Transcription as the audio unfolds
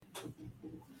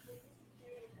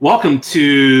Welcome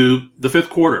to the fifth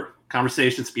quarter,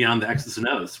 Conversations Beyond the X's and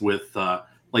O's with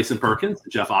Lason Perkins,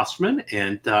 Jeff Osterman.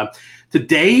 And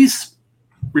today's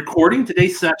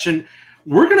session,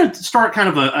 we're going to start kind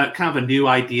of a new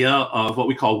idea of what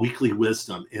we call weekly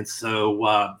wisdom. And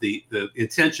so the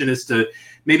intention is to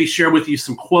maybe share with you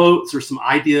some quotes or some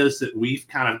ideas that we've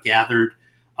kind of gathered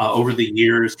over the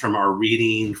years from our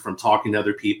reading, from talking to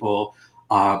other people.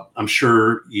 I'm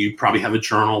sure you probably have a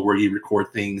journal where you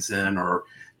record things in, or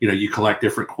you collect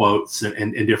different quotes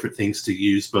and different things to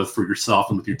use both for yourself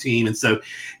and with your team. And so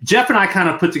Jeff and I kind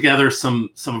of put together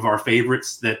some of our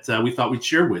favorites that we thought we'd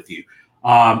share with you.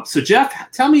 So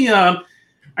Jeff, tell me a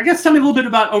little bit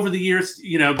about over the years,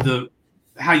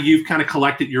 how you've kind of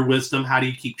collected your wisdom. How do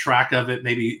you keep track of it?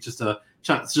 Maybe just a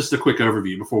quick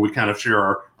overview before we kind of share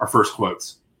our first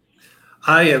quotes.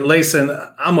 Hi, Lason.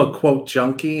 I'm a quote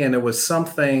junkie, and it was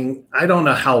something, I don't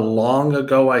know how long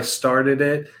ago I started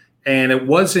it. And it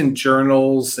was in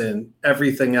journals and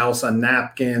everything else on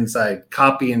napkins. I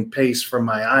copy and paste from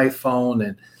my iPhone.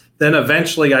 And then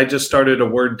eventually I just started a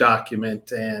Word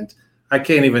document, and I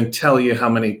can't even tell you how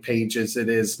many pages it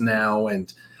is now.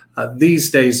 And these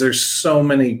days there's so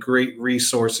many great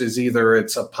resources. Either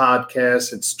it's a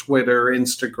podcast, it's Twitter,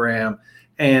 Instagram.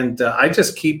 And I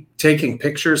just keep taking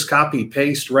pictures, copy,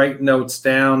 paste, write notes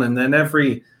down. And then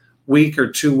every week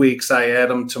or 2 weeks, I add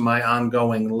them to my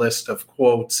ongoing list of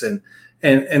quotes.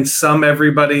 And some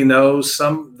everybody knows,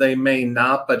 some they may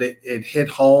not, but it hit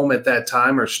home at that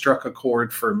time or struck a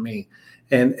chord for me.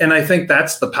 And I think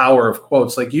that's the power of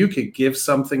quotes. Like, you could give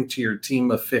something to your team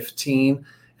of 15,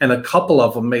 and a couple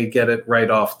of them may get it right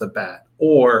off the bat.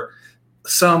 Or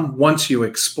some, once you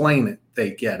explain it,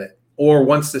 they get it. Or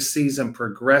once the season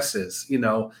progresses,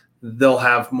 they'll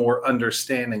have more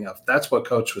understanding of. That's what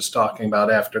Coach was talking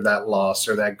about after that loss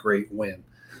or that great win.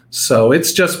 So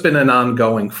it's just been an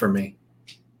ongoing for me.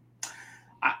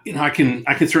 I can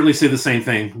certainly say the same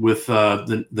thing with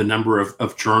the number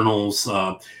of journals.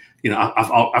 I've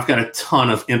got a ton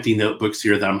of empty notebooks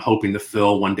here that I'm hoping to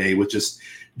fill one day with just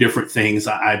different things.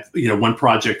 One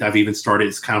project I've even started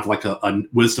is kind of like a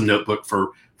wisdom notebook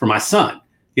for my son.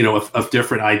 Of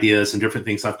different ideas and different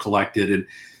things I've collected,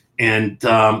 and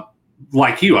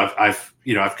like you, I've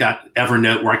got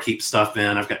Evernote where I keep stuff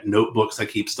in. I've got notebooks I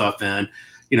keep stuff in.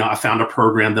 I found a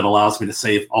program that allows me to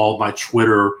save all my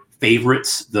Twitter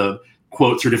favorites, the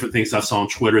quotes or different things I saw on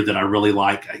Twitter that I really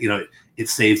like. It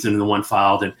saves them in the one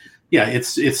file, and yeah,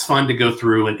 it's fun to go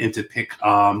through and to pick,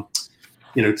 to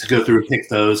go through and pick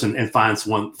those and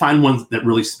find ones that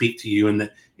really speak to you in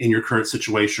your current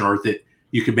situation, or that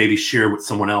you could maybe share with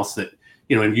someone else that,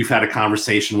 and you've had a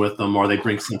conversation with them, or they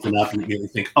bring something up and you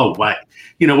think, oh, wait,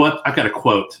 you know what? I've got a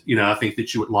quote, I think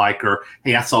that you would like, or,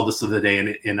 hey, I saw this the other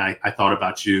day and I thought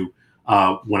about you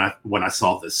when I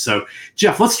saw this. So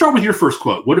Jeff, let's start with your first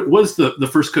quote. What was the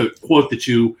first quote that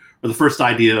you, or the first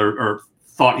idea or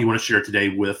thought you want to share today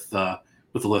with the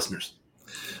listeners?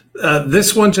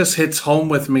 This one just hits home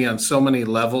with me on so many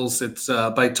levels. It's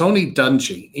by Tony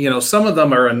Dungy. Some of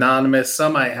them are anonymous,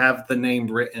 some I have the name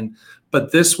written,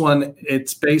 but this one,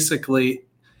 it's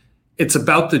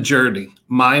about the journey,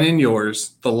 mine and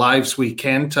yours, the lives we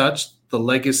can touch, the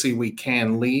legacy we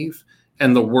can leave,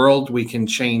 and the world we can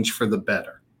change for the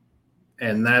better.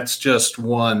 And that's just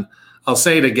one. I'll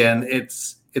say it again.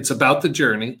 It's about the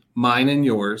journey, mine and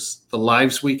yours, the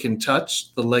lives we can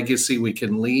touch, the legacy we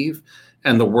can leave,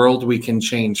 and the world we can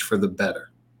change for the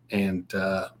better. And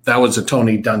that was a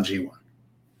Tony Dungy one.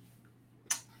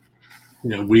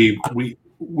 We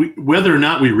whether or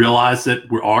not we realize it,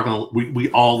 we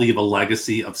all leave a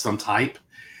legacy of some type.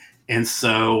 And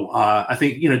so I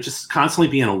think, just constantly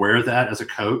being aware of that as a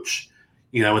coach,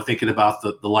 and thinking about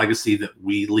the legacy that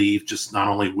we leave, just not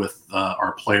only with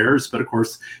our players, but of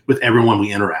course with everyone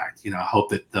we interact. I hope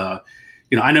that,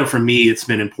 I know for me, it's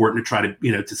been important to try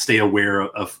to, to stay aware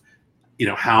of,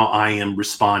 how I am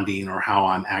responding or how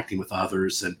I'm acting with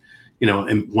others, and,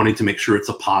 and wanting to make sure it's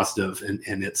a positive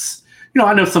and it's,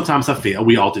 I know sometimes I fail.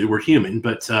 We all do. We're human,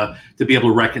 but to be able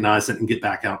to recognize it and get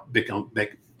back on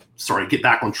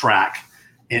track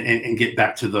and get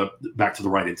back to the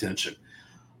right intention.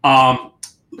 One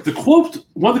of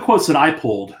the quotes that I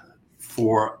pulled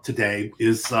for today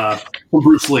is from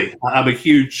Bruce Lee. I'm a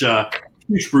huge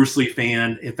Bruce Lee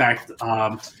fan. In fact,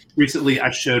 recently I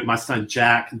showed my son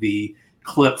Jack the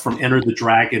clip from Enter the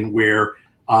Dragon where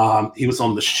he was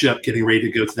on the ship getting ready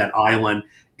to go to that island,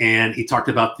 and he talked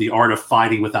about the art of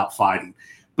fighting without fighting.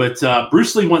 But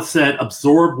Bruce Lee once said,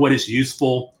 absorb what is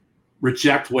useful,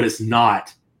 reject what is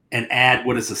not, and add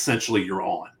what is essentially your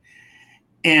own.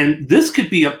 And this could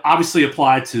be obviously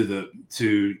applied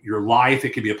to your life. It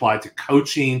could be applied to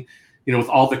coaching. with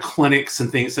all the clinics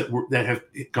and things that have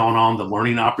gone on, the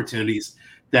learning opportunities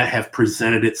that have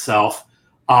presented itself.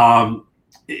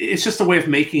 It's just a way of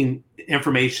making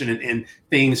information and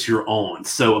things your own.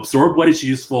 So absorb what is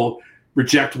useful,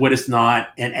 reject what is not,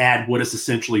 and add what is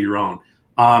essentially your own.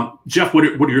 Jeff, what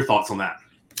are your thoughts on that?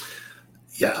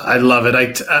 Yeah, I love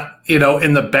it.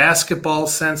 In the basketball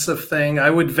sense of thing, I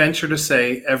would venture to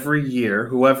say every year,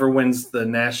 whoever wins the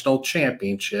national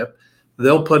championship,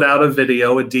 they'll put out a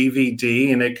video, a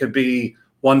DVD, and it could be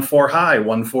 1-4 high,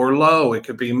 1-4 low. It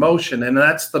could be motion. And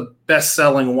that's the best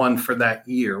selling one for that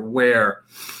year, where,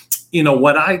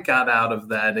 what I got out of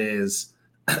that is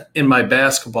in my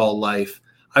basketball life,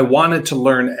 I wanted to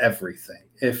learn everything.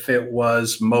 If it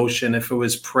was motion, if it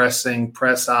was pressing,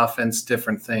 press offense,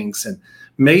 different things, and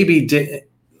maybe didn't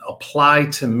apply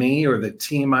to me or the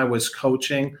team I was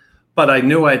coaching, but I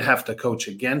knew I'd have to coach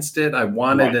against it. I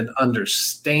wanted an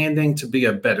understanding to be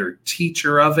a better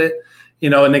teacher of it.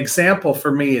 An example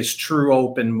for me is true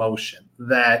open motion,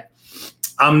 that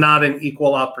I'm not an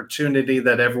equal opportunity,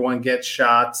 that everyone gets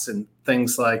shots and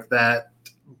things like that,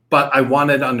 but I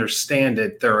wanted to understand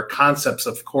it. There are concepts,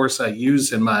 of course, I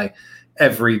use in my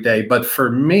everyday, but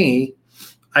for me,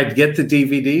 I'd get the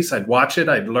DVDs, I'd watch it,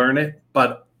 I'd learn it,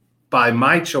 but by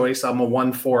my choice, I'm a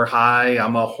 1-4 high,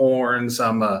 I'm a horns,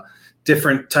 I'm a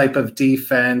different type of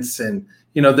defense. And,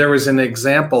 there was an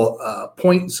example,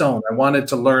 point zone. I wanted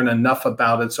to learn enough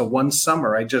about it. So one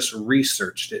summer, I just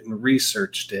researched it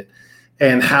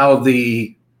and how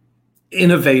the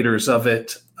innovators of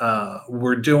it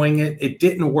were doing it. It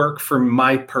didn't work for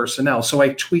my personnel. So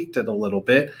I tweaked it a little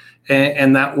bit,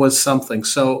 and that was something.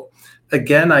 So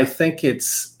again, I think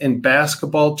it's, in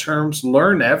basketball terms,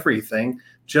 learn everything.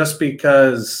 Just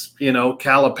because,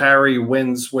 Calipari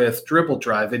wins with dribble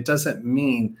drive, it doesn't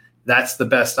mean that's the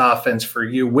best offense for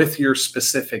you with your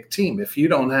specific team. If you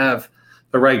don't have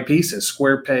the right pieces,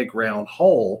 square peg, round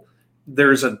hole,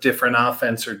 there's a different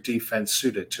offense or defense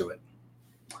suited to it.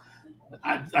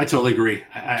 I totally agree.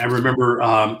 I remember,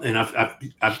 and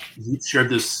I've shared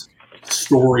this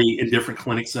story in different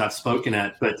clinics that I've spoken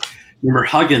at, but I remember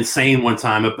Huggins saying one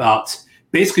time about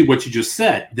basically what you just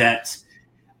said, that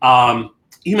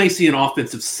he may see an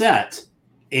offensive set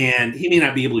and he may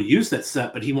not be able to use that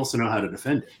set, but he wants to know how to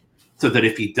defend it. So that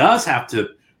if he does have to,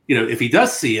 if he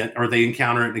does see it or they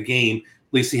encounter it in a game,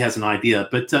 at least he has an idea.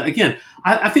 But again,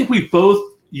 I think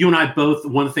you and I both,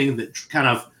 one thing that kind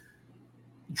of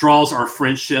draws our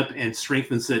friendship and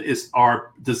strengthens it is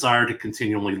our desire to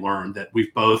continually learn, that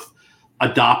we've both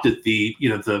adopted the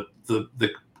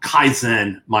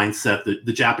Kaizen mindset,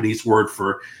 the Japanese word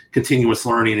for continuous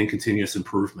learning and continuous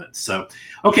improvement. So,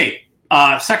 okay.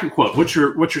 Second quote. What's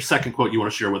your second quote you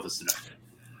want to share with us today?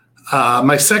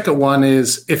 My second one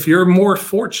is, if you're more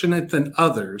fortunate than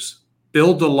others,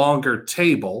 build a longer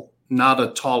table, not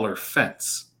a taller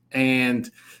fence. And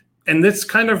this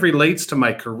kind of relates to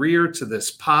my career, to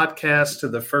this podcast, to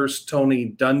the first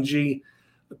Tony Dungy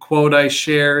quote I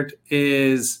shared.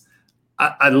 Is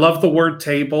I love the word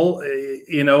table.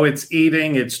 It's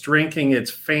eating, it's drinking,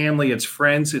 it's family, it's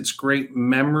friends, it's great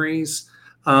memories.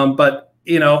 But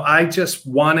I just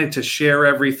wanted to share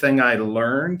everything I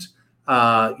learned.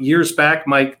 Years back,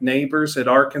 Mike Neighbors at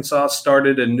Arkansas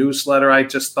started a newsletter. I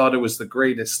just thought it was the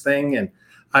greatest thing. And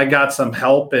I got some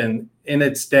help. And in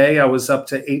its day, I was up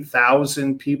to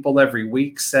 8,000 people every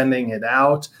week sending it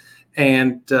out.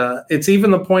 And it's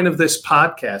even the point of this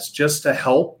podcast, just to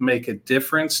help make a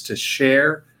difference, to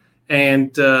share.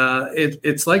 And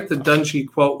it's like the Dungy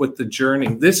quote with the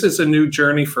journey. This is a new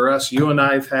journey for us. You and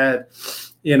I have had,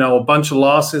 a bunch of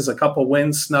losses, a couple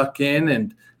wins snuck in,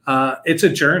 and it's a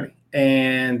journey.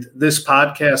 And this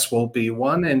podcast will be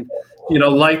one. And,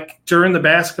 like during the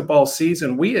basketball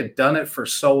season, we had done it for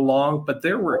so long, but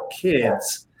there were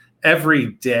kids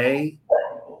every day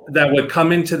that would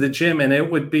come into the gym, and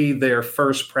it would be their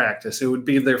first practice. It would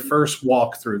be their first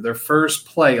walkthrough, their first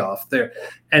playoff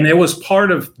and it was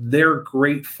part of their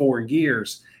great 4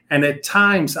 years. And at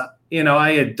times,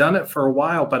 I had done it for a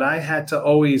while, but I had to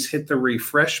always hit the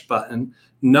refresh button,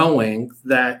 knowing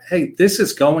that, hey, this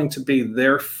is going to be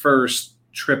their first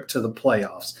trip to the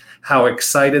playoffs, how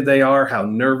excited they are, how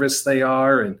nervous they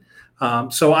are.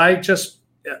 And so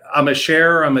I'm a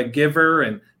sharer, I'm a giver,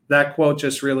 and that quote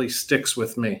just really sticks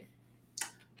with me.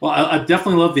 Well, I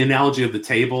definitely love the analogy of the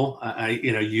table. I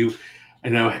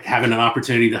know having an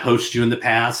opportunity to host you in the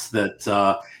past,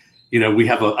 that we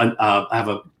have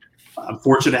I'm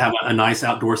fortunate to have a nice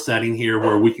outdoor setting here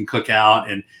where we can cook out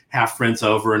and have friends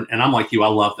over. And I'm like you, I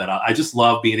love that. I just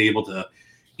love being able to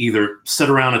either sit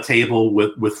around a table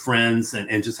with friends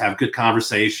and just have good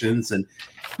conversations. And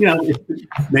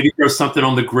maybe throw something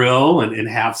on the grill and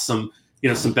have some,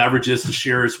 some beverages to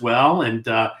share as well. And,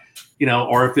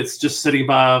 or if it's just sitting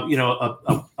by,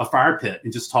 a fire pit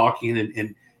and just talking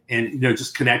and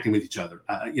just connecting with each other.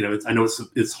 I know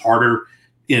it's harder,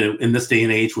 in this day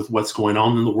and age with what's going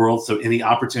on in the world. So any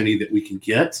opportunity that we can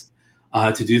get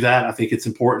to do that, I think it's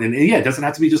important. And yeah, it doesn't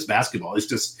have to be just basketball. It's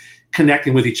just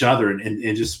connecting with each other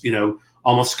and just,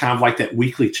 almost kind of like that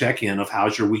weekly check-in of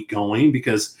how's your week going?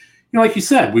 Because, like you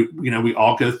said, we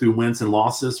all go through wins and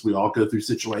losses. We all go through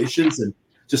situations, and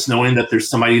just knowing that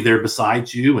there's somebody there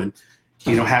beside you and,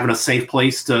 having a safe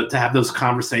place to have those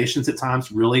conversations at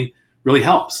times really, really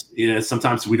helps.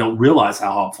 Sometimes we don't realize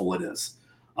how helpful it is,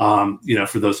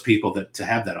 for those people to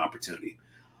have that opportunity.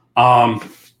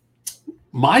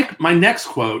 My next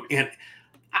quote, and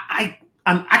I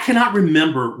cannot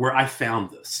remember where I found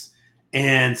this.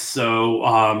 And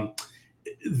so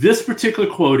this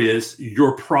particular quote is,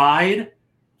 your pride,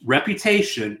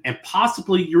 reputation, and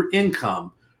possibly your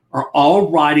income are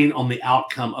all riding on the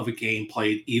outcome of a game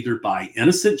played either by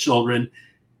innocent children,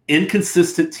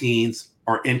 inconsistent teens,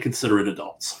 or inconsiderate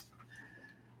adults.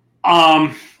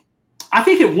 I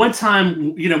think at one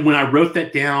time, when I wrote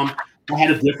that down, I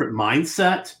had a different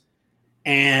mindset.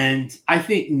 And I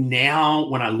think now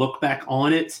when I look back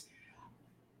on it,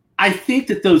 I think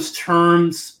that those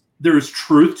terms, there's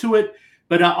truth to it,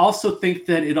 but I also think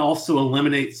that it also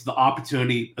eliminates the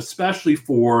opportunity, especially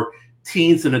for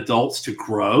teens and adults, to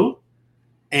grow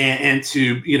and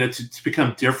to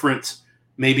become different,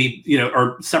 maybe,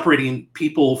 or separating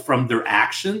people from their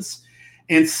actions.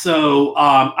 And so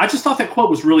I just thought that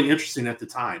quote was really interesting at the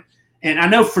time. And I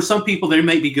know for some people, they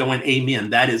may be going,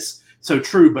 amen, that is so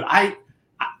true. But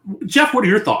Jeff, what are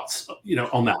your thoughts,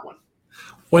 on that one?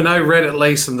 When I read it,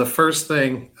 Lason, the first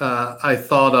thing I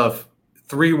thought of,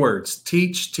 3 words: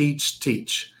 teach, teach,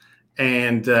 teach.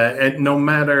 And no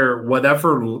matter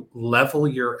whatever level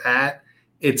you're at,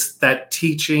 it's that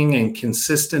teaching and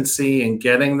consistency and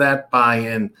getting that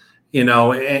buy-in,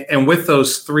 and with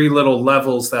those 3 little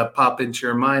levels that pop into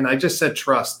your mind, I just said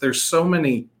trust. There's so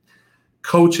many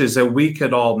coaches that we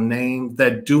could all name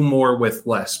that do more with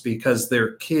less because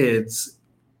they're kids,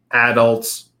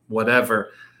 adults,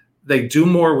 whatever. They do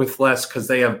more with less because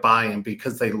they have buy-in,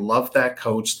 because they love that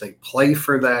coach. They play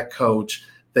for that coach.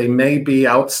 They may be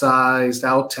outsized,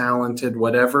 out-talented,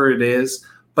 whatever it is,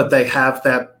 but they have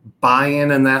that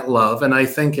buy-in and that love. And I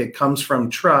think it comes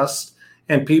from trust,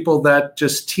 and people that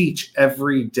just teach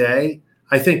every day.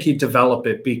 I think you develop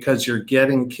it because you're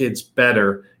getting kids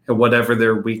better at whatever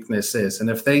their weakness is. And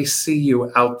if they see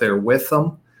you out there with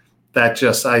them, that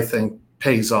just, I think,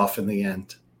 pays off in the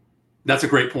end. That's a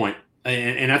great point.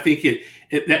 And I think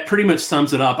that pretty much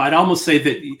sums it up. I'd almost say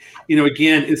that,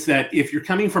 again, it's that if you're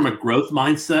coming from a growth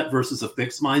mindset versus a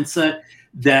fixed mindset,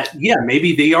 that, yeah,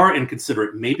 maybe they are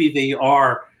inconsiderate, maybe they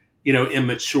are,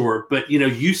 immature, but,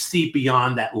 you see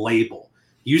beyond that label.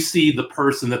 You see the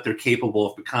person that they're capable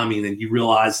of becoming, and you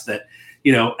realize that,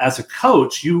 as a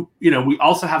coach, we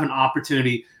also have an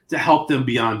opportunity to help them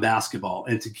beyond basketball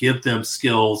and to give them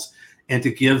skills and to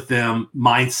give them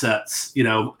mindsets.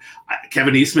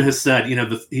 Kevin Eastman has said,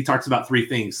 he talks about 3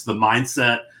 things: the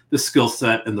mindset, the skill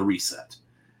set, and the reset.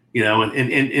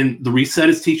 And the reset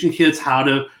is teaching kids how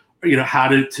to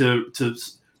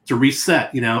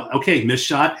reset. Okay, missed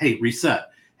shot, hey, reset.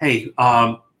 Hey,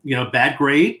 bad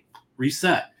grade,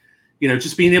 reset.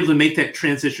 Just being able to make that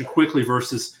transition quickly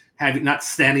versus not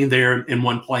standing there in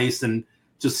one place and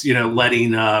just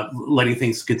letting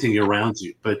things continue around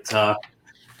you. But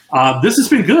this has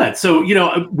been good. So,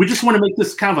 we just want to make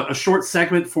this kind of a short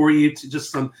segment for you, to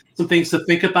just some things to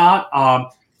think about.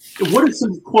 What are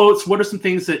some quotes? What are some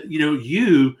things that,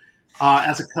 you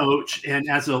as a coach and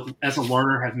as a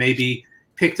learner have maybe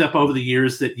picked up over the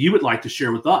years that you would like to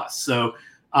share with us? So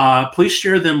please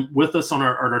share them with us on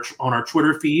our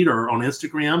Twitter feed or on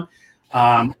Instagram.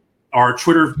 Our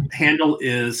Twitter handle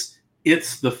is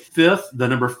it's the 5th, the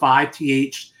number 5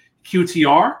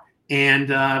 THQTR. And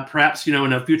perhaps,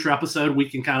 in a future episode, we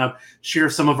can kind of share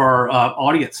some of our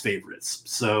audience favorites.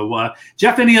 So,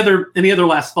 Jeff, any other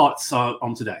last thoughts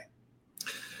on today?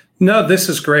 No, this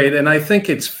is great. And I think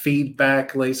it's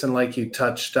feedback, Lason, like you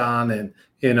touched on. And,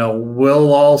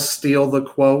 we'll all steal the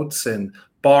quotes and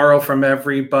borrow from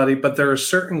everybody. But there are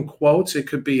certain quotes. It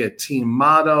could be a team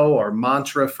motto or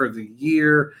mantra for the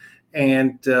year.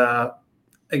 And,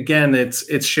 again,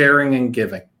 it's sharing and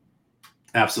giving.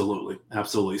 Absolutely.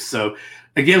 Absolutely. So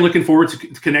again, looking forward to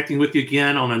connecting with you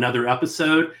again on another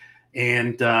episode,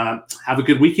 and have a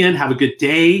good weekend. Have a good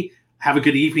day. Have a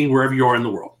good evening wherever you are in the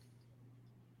world.